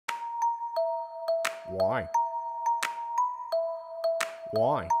Why?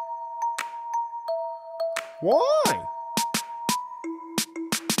 Why? Why?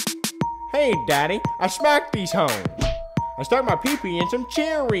 Hey, Daddy, I smacked these hoes. I stuck my pee-pee in some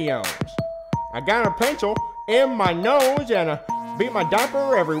Cheerios. I got a pencil in my nose and I beat my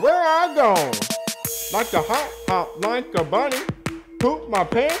diaper everywhere I go. Like to hop like a bunny, poop my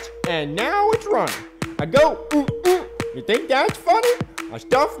pants and now it's running. I go ooh ooh, you think that's funny? I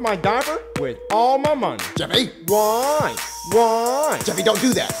stuff my diaper with all my money. Jaffy! Why? Why? Jaffy, don't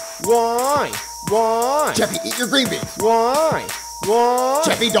do that! Why? Why? Jaffy, eat your green beans! Why? Why?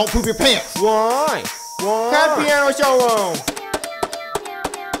 Jaffy, don't poop your pants! Why? Why? Cut piano solo!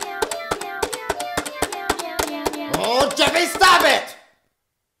 Oh, Jaffy, stop it!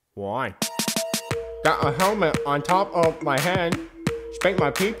 Why? Got a helmet on top of my head. Spanked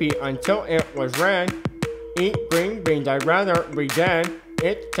my pee-pee until it was red. Eat green beans, I'd rather be dead.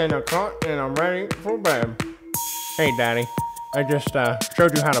 It's 10 o'clock and I'm ready for bed. Hey, Daddy, I just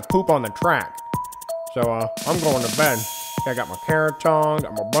showed you how to poop on the track. So I'm going to bed. I got my carrots on,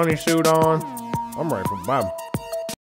 got my bunny suit on. I'm ready for bed.